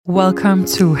Welcome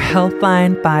to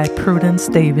Helpline by Prudence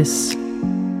Davis.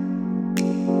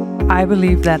 I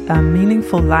believe that a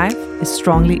meaningful life is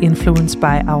strongly influenced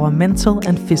by our mental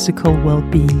and physical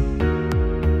well-being.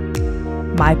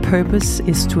 My purpose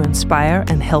is to inspire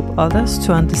and help others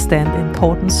to understand the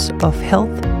importance of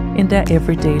health in their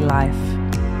everyday life.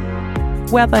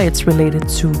 Whether it's related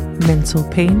to mental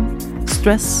pain,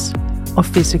 stress, or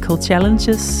physical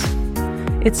challenges,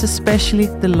 it's especially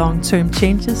the long-term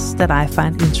changes that I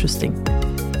find interesting.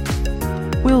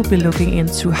 We'll be looking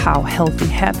into how healthy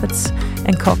habits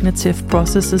and cognitive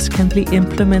processes can be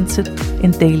implemented in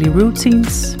daily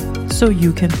routines so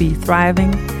you can be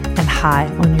thriving and high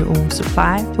on your own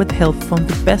supply with help from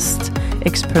the best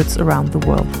experts around the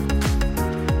world.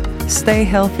 Stay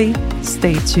healthy,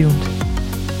 stay tuned.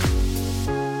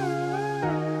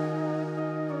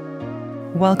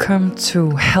 Welcome to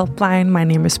Helpline. My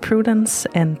name is Prudence,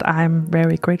 and I'm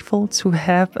very grateful to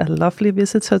have a lovely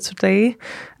visitor today,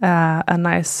 a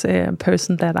nice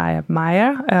person that I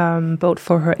admire, both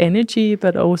for her energy,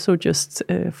 but also just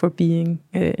for being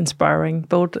inspiring,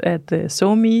 both at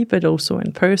SoMe, but also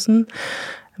in person.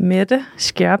 Mette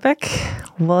Skjærbæk,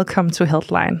 welcome to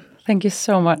Helpline. Thank you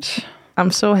so much. I'm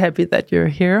so happy that you're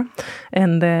here.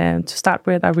 And to start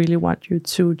with, I really want you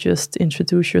to just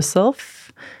introduce yourself.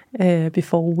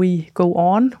 Before we go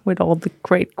on with all the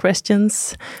great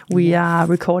questions. We are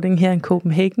recording here in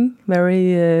Copenhagen,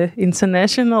 very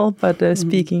international, but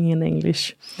speaking in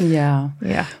English. Yeah.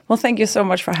 Well, thank you so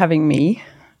much for having me.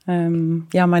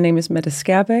 My name is Mette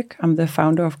Skjærbæk. I'm the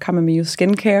founder of Karmameju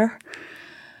skincare.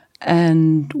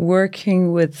 And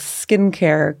working with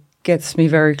skincare gets me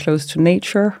very close to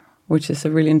nature, which is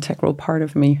a really integral part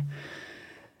of me.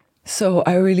 So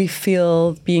I really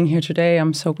feel being here today,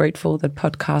 I'm so grateful that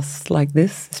podcasts like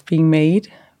this is being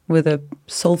made with a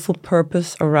soulful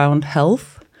purpose around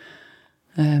health.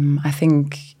 I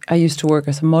think I used to work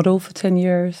as a model for 10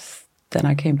 years. Then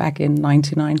I came back in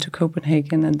 99 to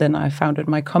Copenhagen, and then I founded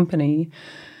my company.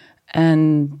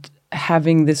 And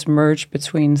having this merge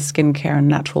between skincare and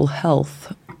natural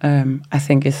health, I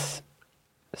think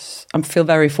I feel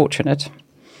very fortunate.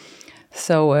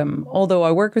 So although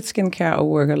I work with skincare, I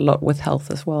work a lot with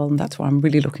health as well. And that's why I'm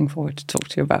really looking forward to talk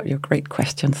to you about your great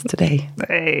questions today.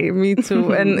 Hey, me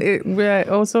too. And we're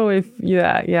also,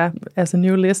 as a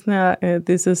new listener,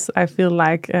 this is, I feel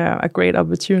like, a great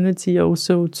opportunity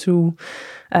also to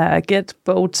get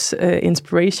both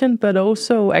inspiration, but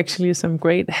also actually some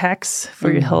great hacks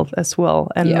for your health as well.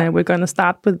 And we're going to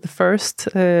start with the first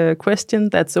question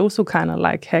that's also kind of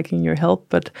like hacking your health,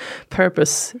 but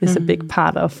purpose is a big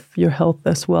part of your health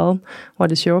as well.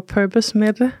 What is your purpose,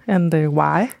 Mette, and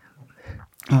why?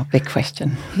 Oh, big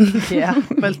question. Yeah,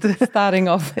 but starting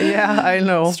off. Yeah, I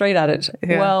know. Straight at it.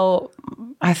 Yeah. Well,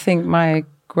 I think my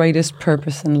greatest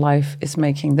purpose in life is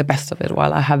making the best of it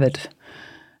while I have it.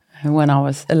 When I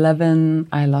was 11,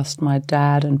 I lost my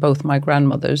dad and both my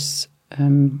grandmothers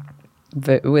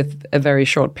with a very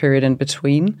short period in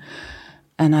between.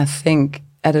 And I think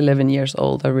at 11 years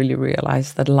old, I really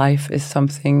realized that life is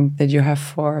something that you have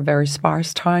for a very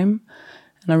sparse time.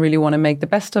 And I really want to make the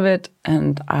best of it.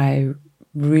 And I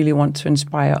really want to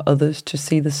inspire others to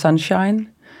see the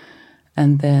sunshine.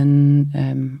 And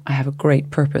then I have a great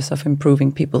purpose of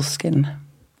improving people's skin.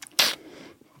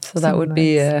 So that would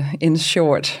be in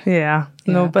short. Yeah.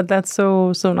 No, but that's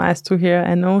so nice to hear.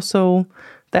 And also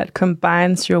that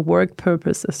combines your work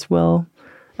purpose as well.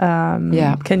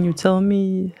 Can you tell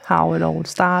me how it all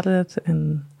started?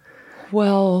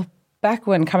 Well, back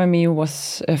when Karmameju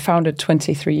was founded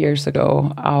 23 years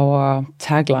ago, our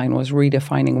tagline was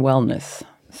redefining wellness.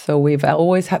 So we've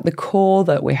always had the core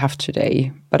that we have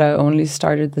today, but I only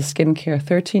started the skincare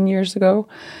 13 years ago.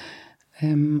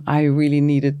 I really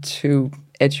needed to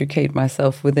educate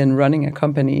myself within running a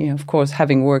company. Of course,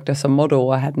 having worked as a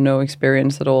model, I had no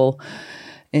experience at all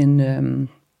in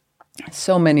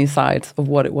so many sides of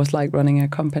what it was like running a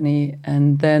company.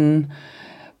 And then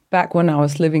back when I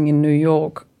was living in New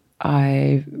York,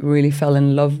 I really fell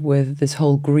in love with this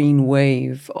whole green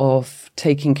wave of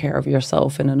taking care of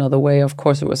yourself in another way. Of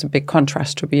course, it was a big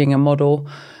contrast to being a model,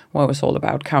 where it was all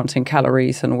about counting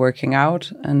calories and working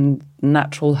out, and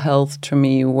natural health to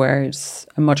me, where it's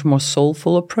a much more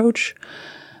soulful approach,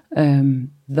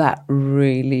 that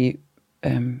really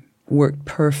worked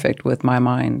perfect with my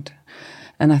mind.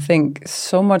 And I think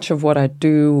so much of what I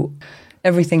do,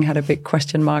 everything had a big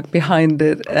question mark behind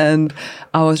it, and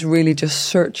I was really just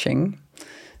searching.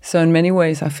 So in many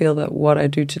ways, I feel that what I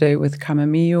do today with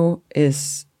Karmameju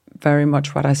is very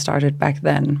much what I started back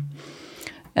then.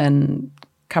 And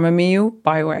Karmameju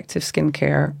bioactive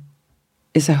skincare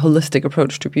is a holistic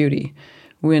approach to beauty,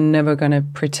 We're never going to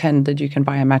pretend that you can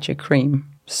buy a magic cream.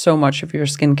 So much of your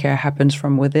skincare happens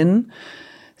from within.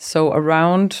 So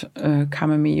around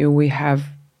Karmameju, we have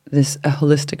a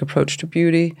holistic approach to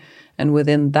beauty, and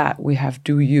within that we have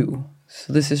Do You.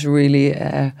 So this is really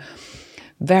a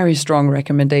very strong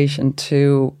recommendation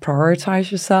to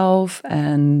prioritize yourself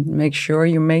and make sure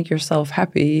you make yourself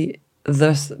happy,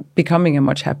 thus becoming a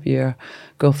much happier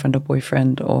girlfriend or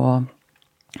boyfriend or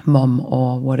mom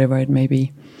or whatever it may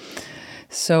be.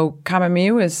 So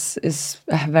Karmameju is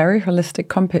a very holistic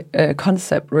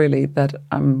concept, really, that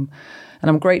I'm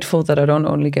grateful that I don't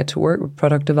only get to work with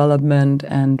product development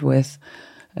and with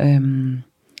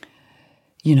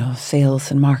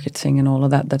sales and marketing and all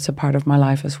of that. That's a part of my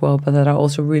life as well. But that I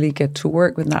also really get to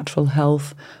work with natural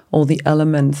health, all the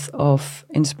elements of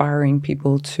inspiring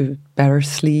people to better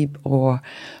sleep or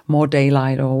more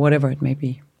daylight or whatever it may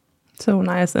be. So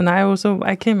nice. And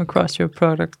I came across your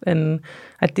product, and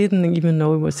I didn't even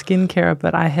know it was skincare,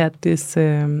 but I had this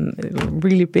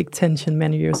really big tension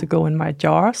many years ago in my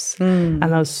jars, and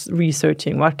I was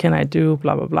researching what can I do,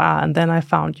 blah, blah, blah. And then I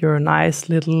found your nice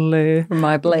little...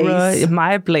 My Blaze.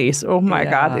 My Blaze. Oh my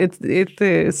God.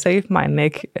 It saved my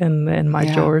neck and my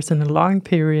jars in a long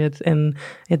period. And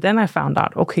then I found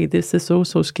out, okay, this is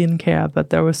also skincare, but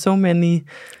there were so many...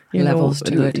 levels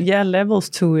to it. Yeah, levels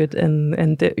to it. And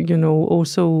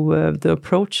also the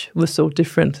approach was so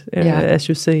different, as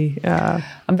you say.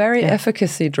 I'm very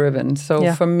efficacy driven.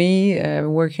 So for me,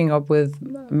 working up with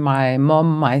my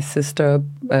mom, my sister,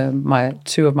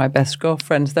 two of my best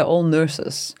girlfriends, they're all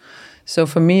nurses. So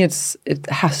for me, it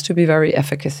has to be very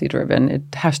efficacy driven.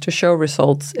 It has to show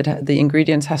results. The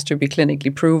ingredients has to be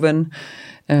clinically proven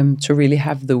to really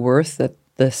have the worth that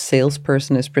the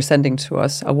salesperson is presenting to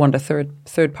us. I want a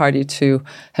third party to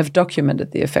have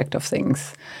documented the effect of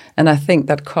things. And I think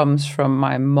that comes from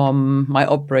my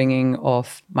upbringing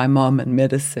of my mom and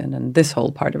medicine and this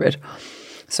whole part of it.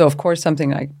 So of course,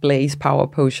 something like Blaze Power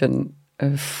Potion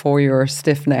for your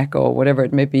stiff neck or whatever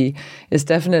it may be is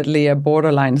definitely a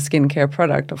borderline skincare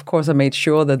product. Of course, I made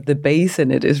sure that the base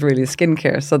in it is really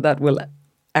skincare, so that will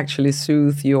actually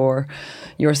soothe your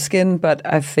skin. But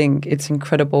I think it's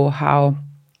incredible how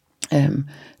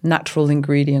natural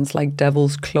ingredients like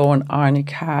devil's claw and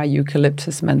arnica,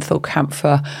 eucalyptus, menthol,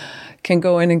 camphor can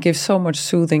go in and give so much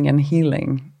soothing and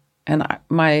healing. And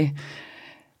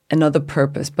another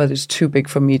purpose, but it's too big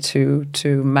for me to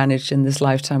manage in this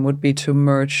lifetime, would be to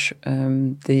merge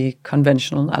the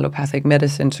conventional allopathic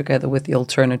medicine together with the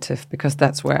alternative, because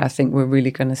that's where I think we're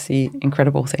really going to see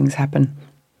incredible things happen.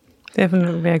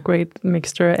 Definitely a great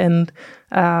mixture. And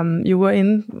you were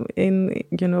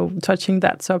in touching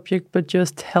that subject, but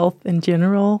just health in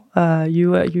general.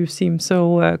 You seem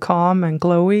so calm and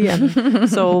glowy. And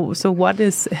so what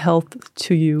is health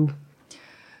to you?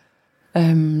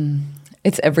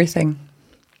 It's everything.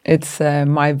 It's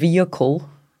my vehicle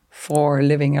for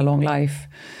living a long life.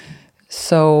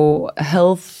 So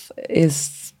health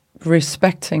is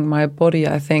respecting my body.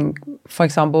 I think, for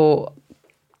example,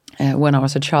 when I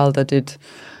was a child, I did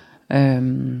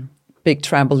big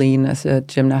trampoline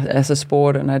as a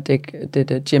sport, and I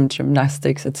did a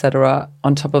gymnastics, etc.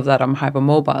 On top of that, I'm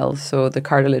hypermobile, so the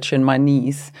cartilage in my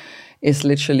knees is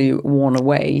literally worn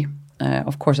away.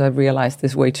 Of course, I realized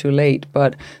this way too late,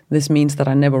 but this means that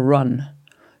I never run.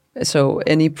 So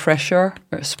any pressure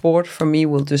sport for me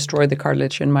will destroy the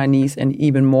cartilage in my knees and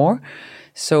even more.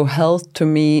 So health to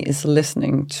me is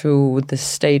listening to the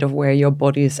state of where your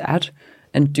body is at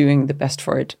and doing the best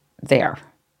for it there.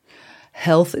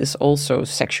 Health is also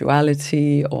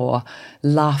sexuality or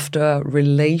laughter.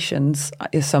 Relations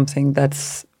is something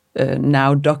that's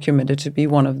now documented to be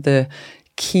one of the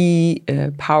key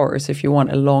powers if you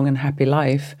want a long and happy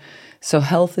life. So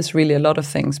health is really a lot of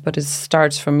things, but it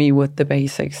starts for me with the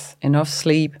basics. Enough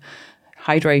sleep,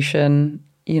 hydration.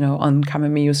 On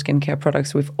Karmameju skincare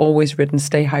products, we've always written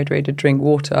stay hydrated, drink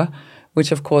water,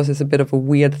 which of course is a bit of a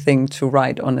weird thing to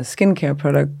write on a skincare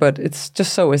product, but it's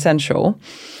just so essential.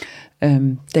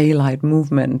 Daylight,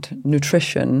 movement,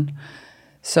 nutrition.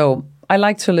 So I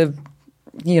like to live,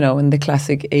 in the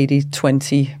classic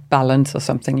 80-20 balance or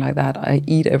something like that. I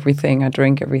eat everything, I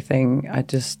drink everything. I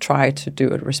just try to do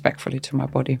it respectfully to my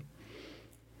body.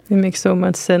 It makes so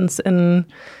much sense. And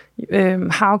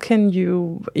how can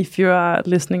you, if you are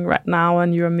listening right now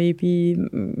and you're maybe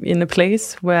in a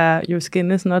place where your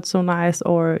skin is not so nice,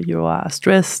 or you are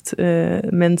stressed,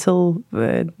 mental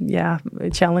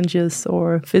challenges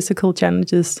or physical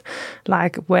challenges,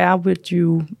 like where would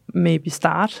you maybe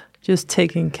start just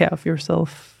taking care of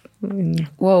yourself?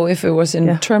 Well, if it was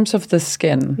in terms of the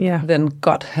skin, then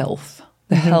gut health,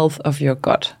 the health of your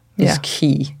gut is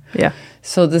key. Yeah.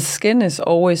 So the skin is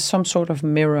always some sort of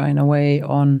mirror in a way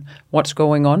on what's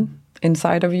going on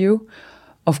inside of you.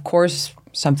 Of course,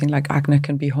 something like acne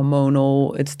can be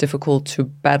hormonal. It's difficult to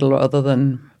battle other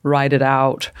than ride it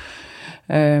out.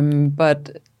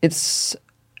 But it's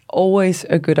always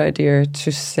a good idea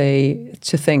to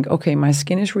think, okay, my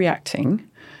skin is reacting.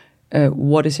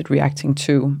 What is it reacting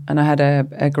to? And I had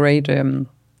a great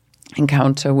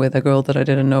encounter with a girl that I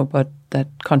didn't know, but that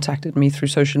contacted me through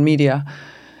social media.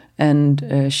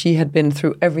 And she had been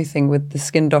through everything with the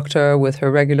skin doctor, with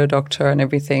her regular doctor and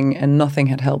everything, and nothing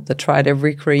had helped. They tried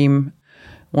every cream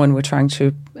when we're trying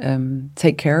to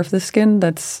take care of the skin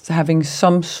that's having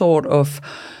some sort of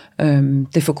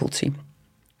difficulty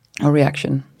or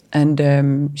reaction.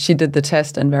 And she did the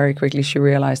test, and very quickly she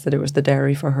realized that it was the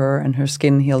dairy for her, and her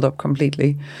skin healed up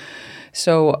completely.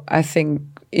 So I think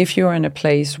if you're in a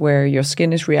place where your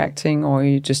skin is reacting or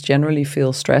you just generally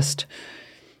feel stressed,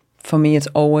 for me, it's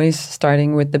always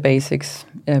starting with the basics,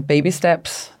 baby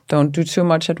steps. Don't do too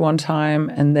much at one time,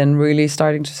 and then really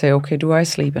starting to say, okay, do I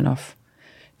sleep enough?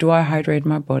 Do I hydrate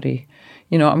my body?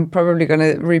 You know, I'm probably going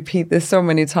to repeat this so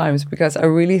many times because I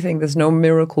really think there's no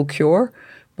miracle cure,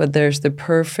 but there's the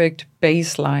perfect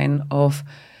baseline of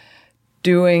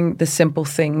doing the simple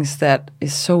things that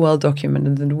is so well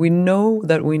documented that we know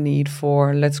that we need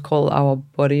for, let's call our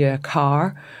body a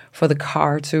car, for the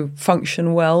car to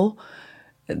function well.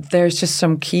 There's just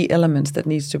some key elements that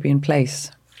needs to be in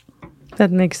place.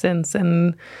 That makes sense.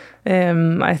 And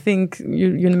I think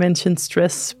you mentioned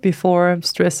stress before.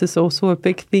 Stress is also a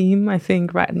big theme, I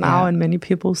think, right now in many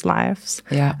people's lives.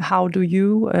 Yeah. How do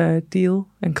you deal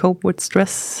and cope with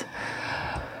stress?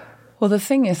 Well, the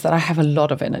thing is that I have a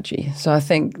lot of energy. So I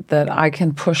think that I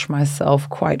can push myself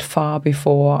quite far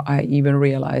before I even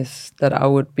realize that I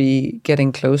would be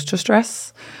getting close to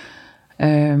stress.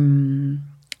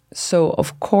 So,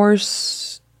 of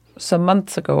course, some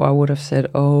months ago, I would have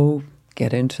said, oh,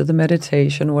 get into the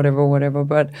meditation, whatever.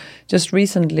 But just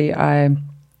recently, I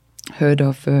heard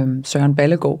of Søren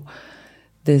Ballegaard,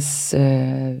 this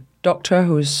doctor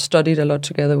who's studied a lot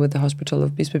together with the Hospital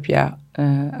of Bispebjerg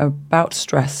about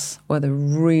stress, where they've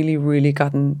really, really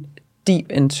gotten deep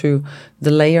into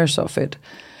the layers of it.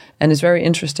 And it's very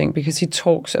interesting because he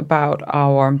talks about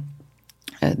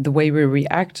the way we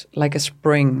react like a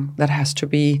spring that has to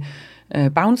be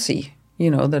bouncy. You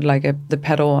know, that like the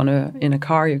pedal in a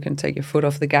car, you can take your foot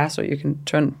off the gas or you can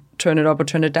turn it up or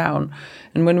turn it down.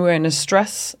 And when we're in a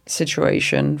stress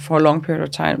situation for a long period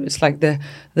of time, it's like the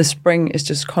spring is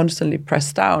just constantly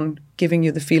pressed down, giving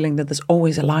you the feeling that there's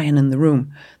always a lion in the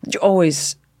room, that you're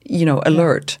always,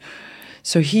 alert.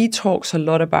 So he talks a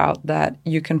lot about that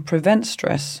you can prevent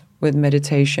stress with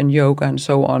meditation, yoga, and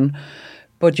so on,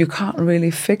 but you can't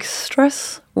really fix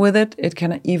stress with it. It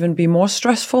can even be more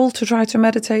stressful to try to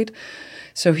meditate.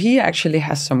 So he actually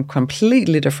has some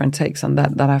completely different takes on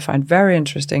that I find very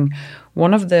interesting.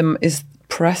 One of them is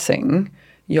pressing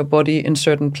your body in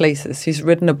certain places. He's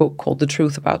written a book called The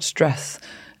Truth About Stress.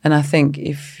 And I think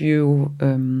if you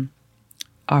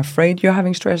are afraid you're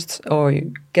having stress or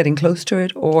you're getting close to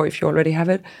it, or if you already have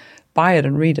it, buy it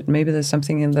and read it. Maybe there's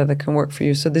something in there that can work for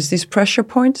you. So there's these pressure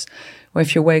points where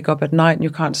if you wake up at night and you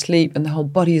can't sleep and the whole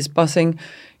body is buzzing,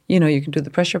 you can do the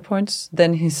pressure points.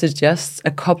 Then he suggests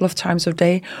a couple of times a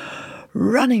day,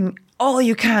 running all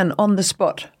you can on the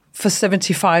spot for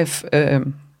 75,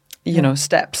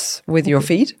 steps with your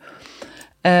feet.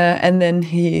 And then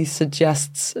he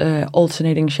suggests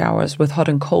alternating showers with hot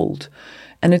and cold.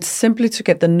 And it's simply to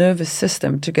get the nervous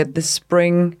system, to get the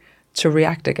spring to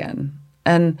react again.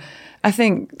 And I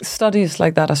think studies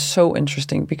like that are so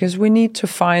interesting because we need to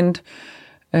find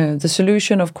the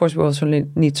solution. Of course, we also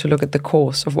need to look at the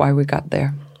cause of why we got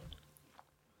there.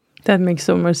 That makes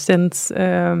so much sense.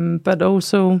 But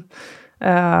also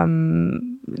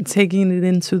taking it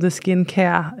into the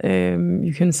skincare,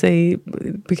 you can say,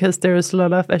 because there's a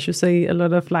lot of, as you say, a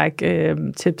lot of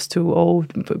tips to,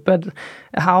 but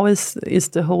how is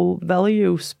the whole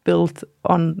values built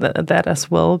on that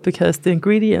as well? Because the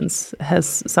ingredients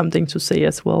has something to say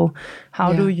as well.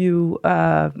 How do you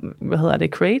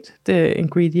create the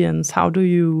ingredients? How do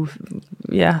you,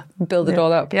 build it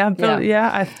all up?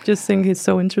 I just think it's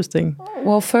so interesting.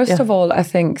 Well, first of all, I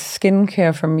think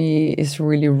skincare for me is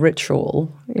really ritual.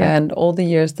 Yeah. And all the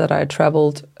years that I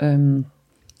traveled in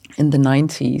the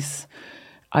 90s,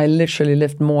 I literally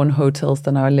lived more in hotels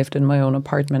than I lived in my own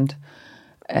apartment.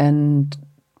 And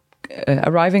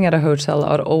arriving at a hotel,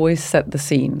 I'd always set the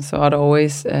scene. So I'd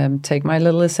always take my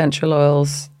little essential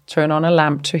oils, turn on a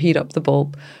lamp to heat up the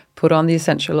bulb, put on the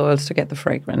essential oils to get the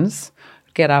fragrance,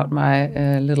 get out my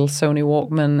little Sony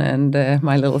Walkman and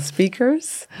my little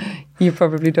speakers. You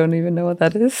probably don't even know what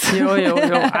that is. Yo.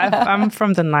 I'm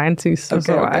from the 90s.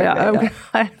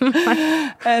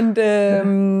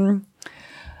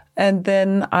 And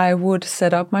then I would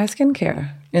set up my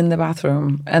skincare in the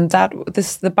bathroom. And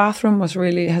the bathroom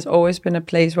has always been a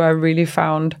place where I really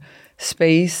found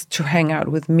space to hang out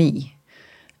with me.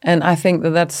 And I think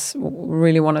that's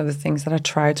really one of the things that I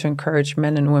try to encourage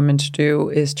men and women to do,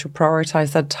 is to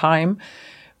prioritize that time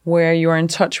where you're in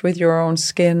touch with your own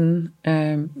skin,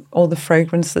 all the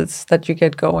fragrances that you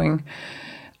get going.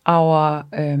 Our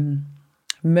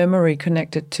memory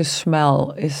connected to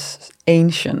smell is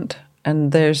ancient,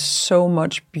 and there's so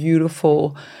much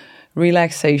beautiful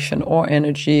relaxation or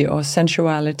energy or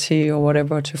sensuality or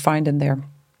whatever to find in there.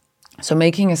 So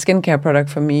making a skincare product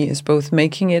for me is both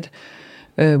making it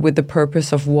with the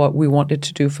purpose of what we want it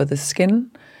to do for the skin,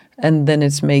 and then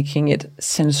it's making it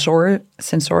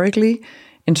sensorically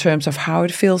in terms of how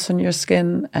it feels on your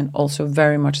skin, and also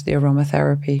very much the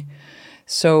aromatherapy.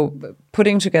 So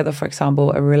putting together, for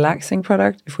example, a relaxing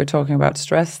product, if we're talking about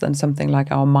stress, then something like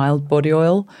our mild body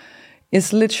oil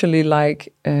is literally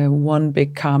like one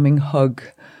big calming hug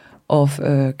of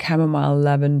chamomile,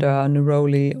 lavender,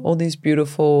 neroli, all these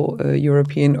beautiful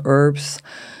European herbs.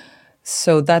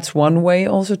 So that's one way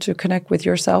also to connect with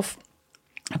yourself.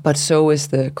 But so is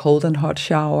the cold and hot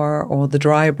shower, or the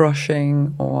dry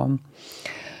brushing, or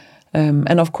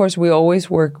and of course we always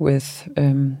work with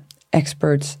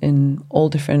experts in all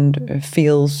different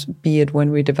fields, be it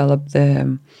when we developed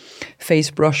the face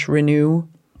brush Renew,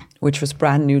 which was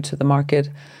brand new to the market.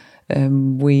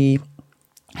 We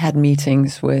had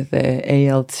meetings with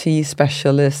ALT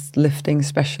specialists, lifting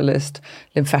specialist,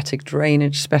 lymphatic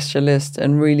drainage specialist,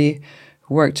 and really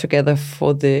work together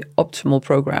for the optimal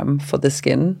program for the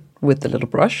skin with the little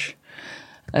brush.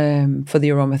 For the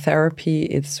aromatherapy,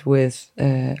 it's with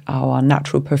our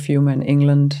natural perfumer in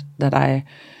England that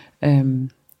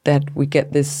we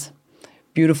get this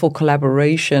beautiful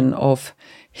collaboration of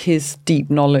his deep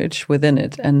knowledge within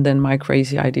it, and then my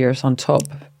crazy ideas on top.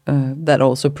 That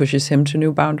also pushes him to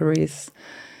new boundaries.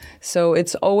 So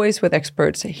it's always with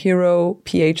experts. Hero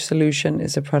pH Solution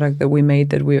is a product that we made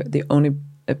that we're the only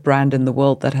brand in the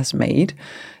world that has made.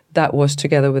 That was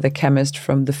together with a chemist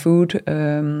from the food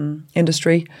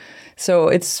industry. So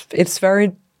it's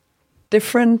very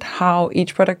different how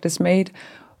each product is made.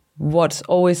 What's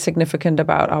always significant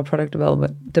about our product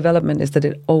development is that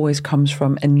it always comes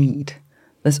from a need.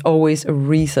 There's always a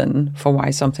reason for why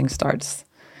something starts.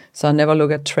 So I never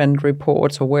look at trend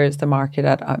reports or where is the market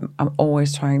at. I'm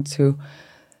always trying to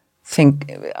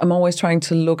think. I'm always trying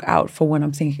to look out for when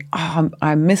I'm thinking,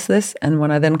 I miss this, and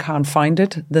when I then can't find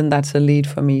it, then that's a lead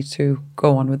for me to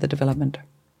go on with the development.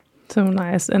 So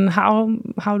nice. And how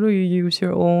do you use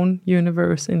your own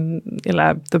universe in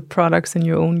the products in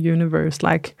your own universe?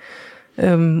 Like,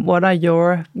 what are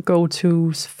your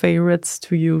go-to favorites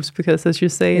to use? Because as you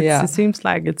say, it seems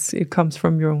like it comes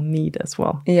from your own need as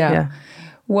well. Yeah.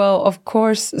 Well, of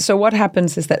course. So what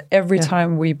happens is that every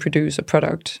time we produce a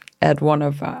product at one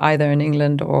of either in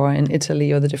England or in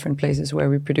Italy or the different places where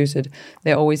we produce it,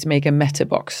 they always make a meta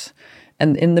box.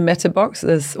 And in the meta box,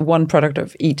 there's one product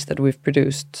of each that we've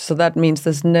produced. So that means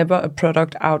there's never a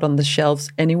product out on the shelves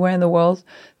anywhere in the world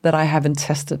that I haven't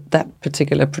tested that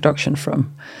particular production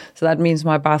from. So that means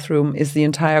my bathroom is the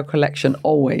entire collection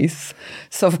always.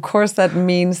 So of course that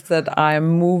means that I'm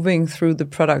moving through the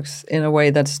products in a way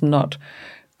that's not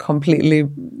completely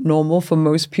normal for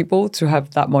most people to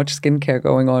have that much skincare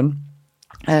going on.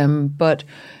 But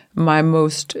my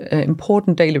most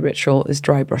important daily ritual is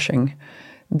dry brushing.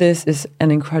 This is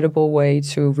an incredible way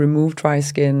to remove dry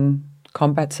skin,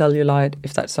 combat cellulite,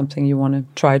 if that's something you want to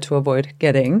try to avoid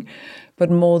getting. But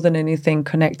more than anything,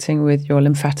 connecting with your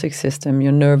lymphatic system,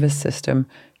 your nervous system,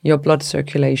 your blood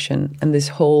circulation, and this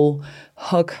whole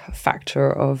hug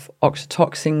factor of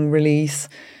oxytocin release.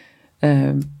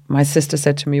 My sister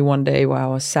said to me one day while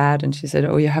I was sad, and she said,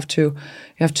 "Oh, you have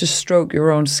to stroke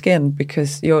your own skin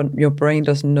because your brain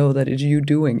doesn't know that it's you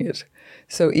doing it."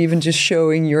 So even just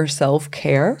showing your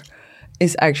self-care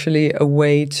is actually a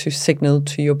way to signal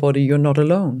to your body you're not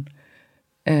alone,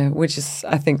 which is,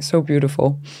 I think, so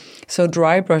beautiful. So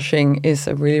dry brushing is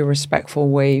a really respectful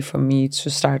way for me to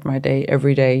start my day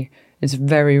every day. It's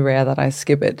very rare that I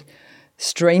skip it.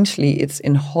 Strangely, it's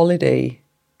in holiday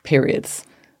periods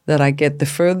that I get the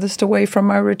furthest away from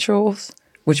my rituals,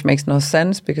 which makes no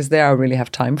sense because there I really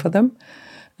have time for them.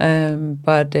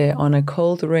 But on a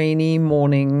cold, rainy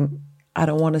morning, I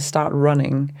don't want to start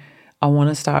running. I want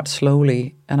to start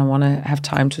slowly, and I want to have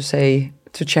time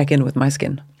to check in with my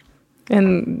skin.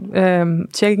 And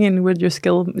checking in with your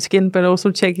skin, but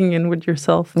also checking in with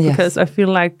yourself. Yes. Because I feel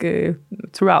like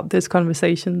throughout this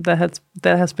conversation, that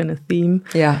has been a theme.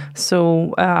 Yeah.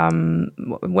 So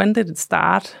when did it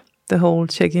start? The whole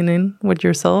checking in with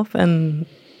yourself, and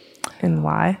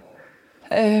why?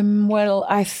 Well,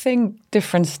 I think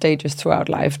different stages throughout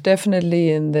life. Definitely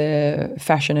in the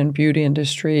fashion and beauty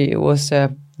industry, it was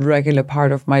a regular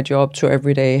part of my job to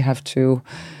every day have to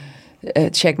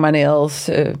check my nails,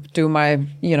 do my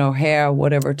hair,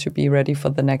 whatever, to be ready for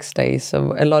the next day.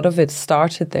 So a lot of it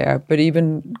started there. But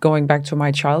even going back to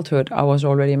my childhood, I was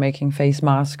already making face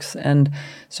masks, and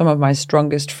some of my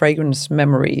strongest fragrance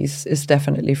memories is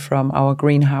definitely from our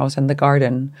greenhouse and the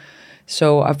garden.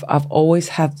 So I've always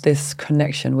had this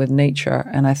connection with nature,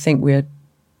 and I think we're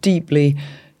deeply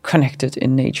connected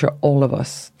in nature, all of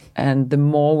us. And the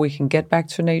more we can get back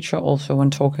to nature, also when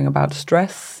talking about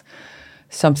stress,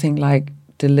 something like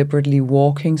deliberately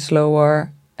walking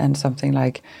slower, and something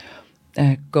like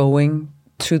going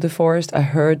to the forest. I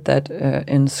heard that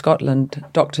in Scotland,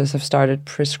 doctors have started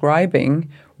prescribing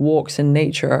walks in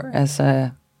nature as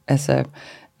an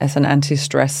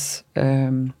anti-stress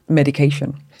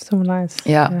medication. So nice.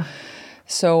 Yeah.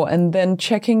 So, and then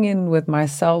checking in with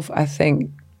myself, I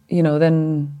think,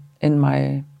 then in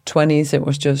my 20s, it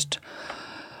was just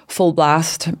full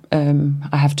blast.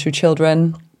 I have 2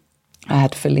 children. I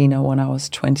had Felina when I was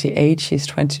 28. She's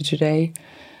 20 today.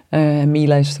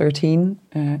 Mila is 13.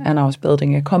 And I was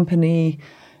building a company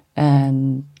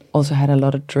and also had a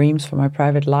lot of dreams for my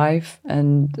private life.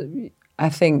 And I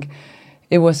think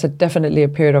it was definitely a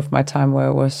period of my time where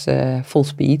it was full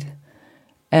speed.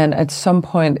 And at some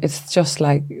point, it's just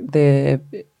like the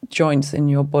joints in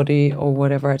your body or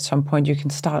whatever. At some point, you can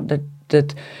start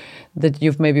that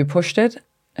you've maybe pushed it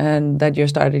and that you're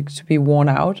starting to be worn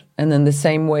out. And in the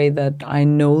same way that I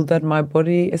know that my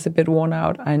body is a bit worn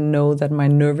out, I know that my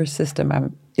nervous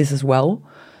system is as well.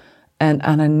 And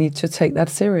I need to take that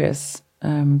serious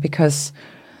because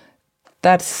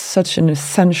that's such an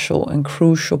essential and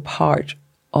crucial part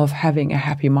of having a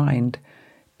happy mind,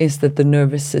 is that the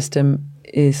nervous system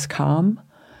is calm.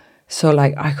 So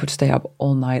like I could stay up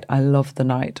all night. I love the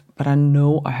night, but I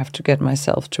know I have to get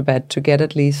myself to bed to get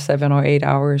at least 7 or 8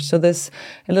 hours. So there's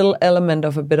a little element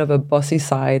of a bit of a bossy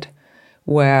side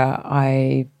where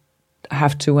I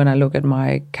have to, when I look at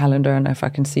my calendar and if I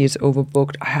can see it's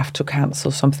overbooked, I have to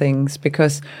cancel some things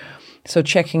because so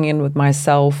checking in with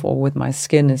myself or with my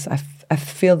skin is, I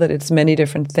feel that it's many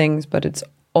different things, but it's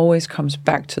always comes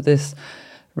back to this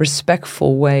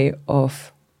respectful way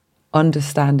of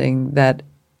understanding that,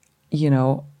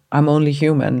 I'm only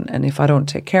human. And if I don't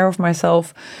take care of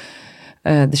myself,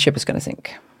 the ship is going to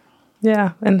sink.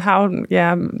 Yeah. And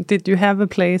did you have a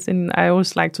place in, I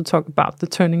always like to talk about the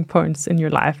turning points in your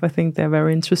life. I think they're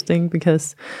very interesting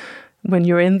because when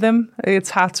you're in them, it's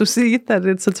hard to see that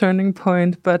it's a turning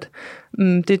point. But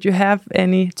did you have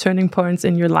any turning points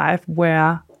in your life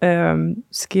where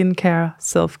skincare,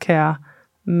 self-care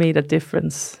made a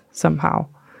difference somehow?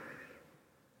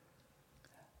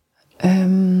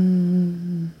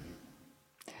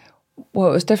 Well,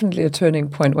 it was definitely a turning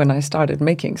point when I started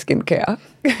making skincare,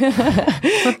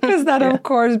 because that, of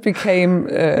course, became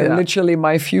literally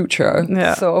my future.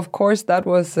 Yeah. So, of course, that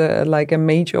was like a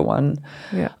major one.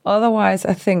 Yeah. Otherwise,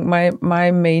 I think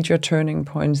my major turning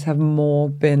points have more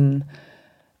been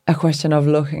a question of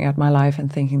looking at my life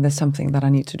and thinking there's something that I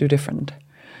need to do different.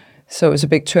 So it was a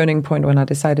big turning point when I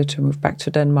decided to move back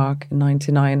to Denmark in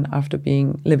 1999 after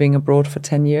living abroad for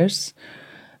 10 years.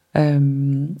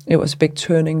 It was a big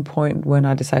turning point when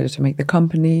I decided to make the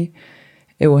company.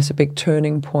 It was a big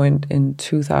turning point in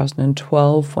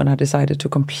 2012 when I decided to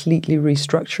completely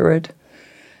restructure it.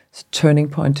 It's a turning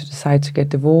point to decide to get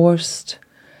divorced.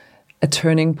 A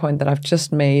turning point that I've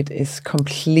just made is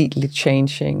completely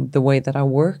changing the way that I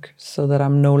work so that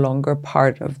I'm no longer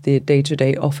part of the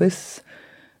day-to-day office.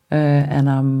 And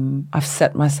I've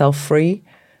set myself free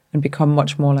and become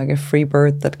much more like a free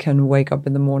bird that can wake up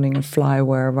in the morning and fly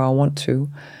wherever I want to.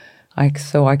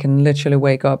 So I can literally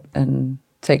wake up and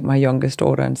take my youngest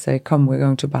daughter and say, come, we're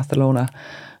going to Barcelona.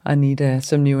 I need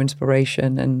some new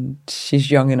inspiration. And she's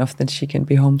young enough that she can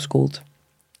be homeschooled.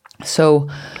 So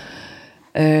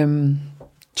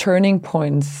turning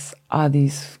points are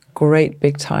these great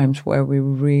big times where we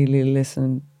really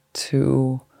listen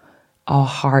to our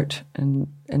heart and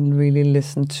really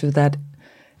listen to that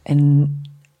and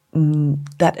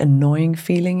that annoying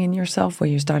feeling in yourself where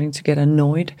you're starting to get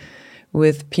annoyed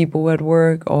with people at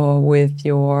work or with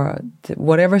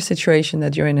whatever situation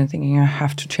that you're in and thinking, I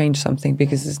have to change something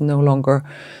because it's no longer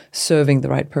serving the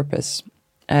right purpose.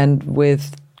 And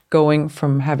with going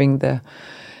from having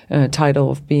title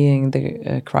of being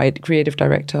the creative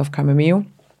director of Karmameju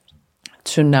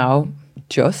to now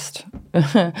just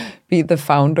be the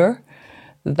founder.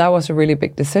 That was a really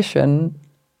big decision,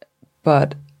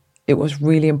 but it was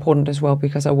really important as well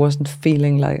because I wasn't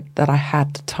feeling like that I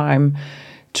had the time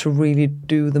to really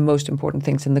do the most important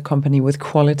things in the company with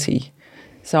quality.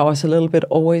 So I was a little bit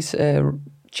always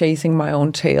chasing my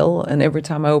own tail, and every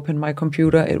time I opened my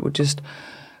computer, it would just,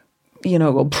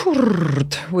 go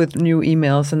with new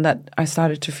emails, and that I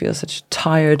started to feel such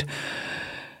tired.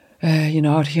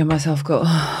 I'd hear myself go,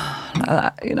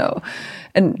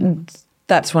 and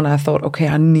that's when I thought, okay,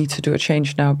 I need to do a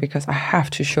change now because I have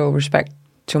to show respect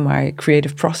to my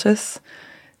creative process.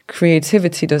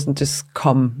 Creativity doesn't just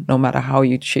come no matter how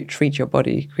you treat your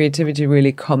body. Creativity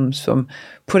really comes from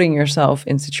putting yourself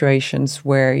in situations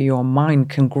where your mind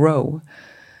can grow.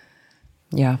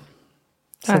 Yeah.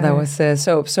 So that was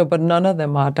but none of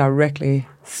them are directly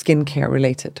skincare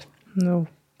related. No,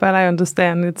 but I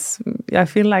understand. I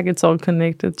feel like it's all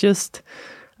connected. Just,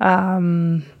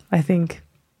 I think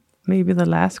maybe the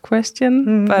last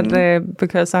question, but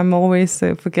because I'm always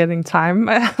forgetting time,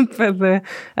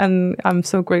 and I'm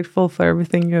so grateful for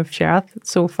everything you have shared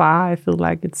so far. I feel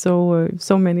like it's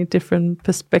so many different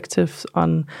perspectives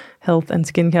on health and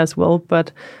skincare as well.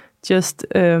 But just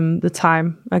the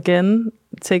time again,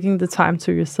 taking the time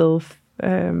to yourself.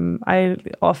 I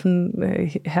often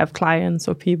have clients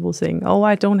or people saying, "Oh,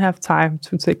 I don't have time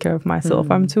to take care of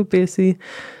myself. I'm too busy."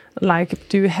 Like,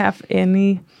 do you have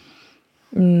any?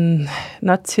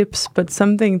 Not tips, but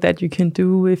something that you can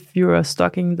do if you're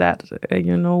stuck in that,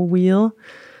 wheel?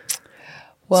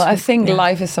 Well, I think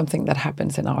life is something that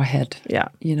happens in our head. Yeah.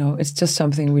 It's just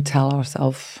something we tell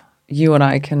ourselves. You and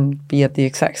I can be at the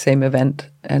exact same event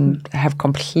and have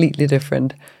completely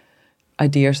different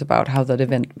ideas about how that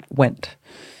event went.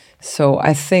 So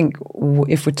I think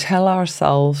if we tell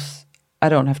ourselves, I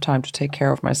don't have time to take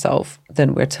care of myself,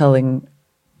 then we're telling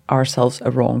ourselves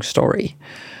a wrong story.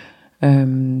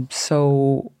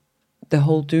 So the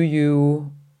whole Do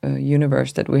You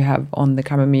universe that we have on the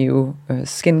Karmameju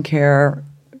skincare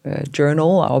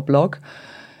journal, our blog,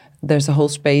 there's a whole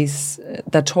space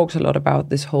that talks a lot about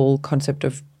this whole concept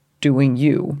of doing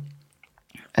you.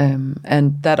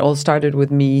 And that all started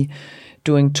with me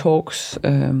doing talks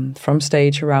from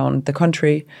stage around the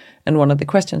country. And one of the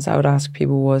questions I would ask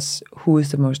people was, who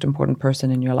is the most important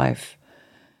person in your life?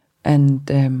 And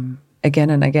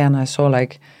again and again, I saw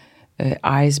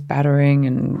eyes battering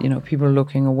and, people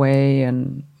looking away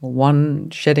and one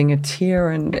shedding a tear.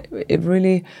 And it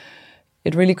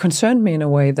really concerned me in a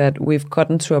way that we've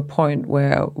gotten to a point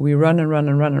where we run and run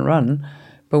and run and run,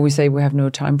 but we say we have no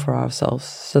time for ourselves.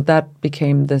 So that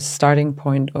became the starting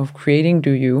point of creating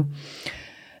Do You.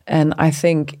 And I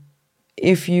think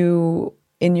if you,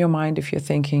 in your mind, if you're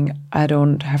thinking, I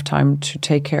don't have time to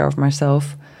take care of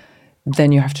myself,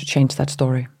 then you have to change that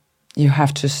story. You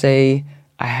have to say,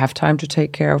 I have time to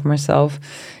take care of myself.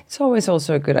 It's always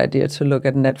also a good idea to look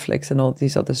at Netflix and all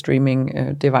these other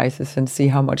streaming devices and see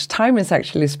how much time is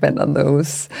actually spent on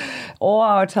those, or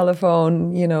our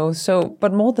telephone, So,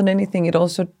 but more than anything,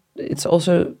 it's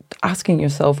also asking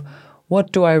yourself,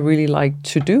 what do I really like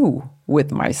to do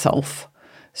with myself?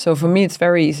 So for me, it's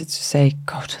very easy to say,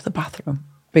 go to the bathroom,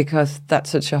 because that's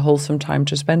such a wholesome time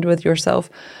to spend with yourself.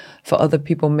 For other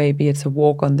people, maybe it's a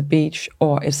walk on the beach,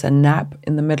 or it's a nap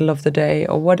in the middle of the day,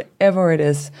 or whatever it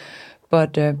is.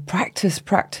 But practice.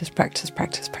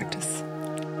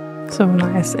 So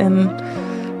nice. And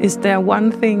is there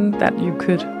one thing that you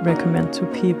could recommend to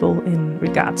people in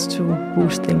regards to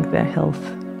boosting their health?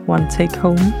 One take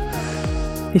home?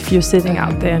 If you're sitting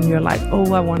out there and you're like,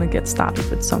 oh, I want to get started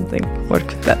with something, what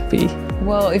could that be?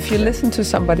 Well, if you listen to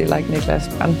somebody like Niklas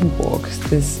Brandenburg,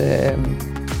 this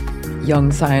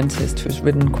young scientist who's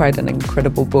written quite an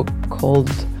incredible book called,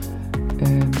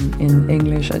 in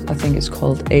English, I think it's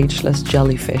called Ageless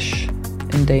Jellyfish,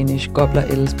 in Danish, Gobler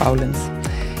Illes Baglæns.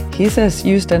 He says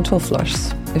use dental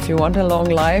floss. If you want a long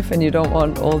life and you don't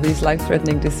want all these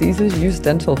life-threatening diseases, use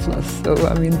dental floss. So,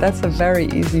 that's a very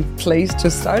easy place to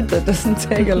start. That doesn't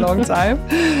take a long time.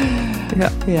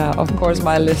 Yeah, of course,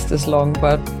 my list is long,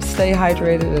 but stay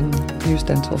hydrated and use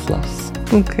dental floss.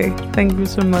 Okay, thank you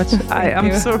so much. I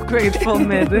am so grateful,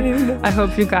 Mette. I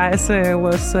hope you guys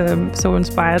was so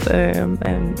inspired, and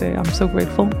I'm so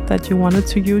grateful that you wanted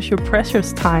to use your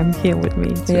precious time here with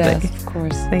me today. Yes, of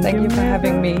course. Thank you for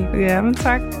having me. Ja, men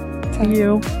tak.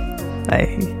 You.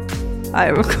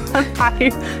 Ej, hvor godt.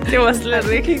 Ej, det var slet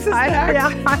ikke. Ej.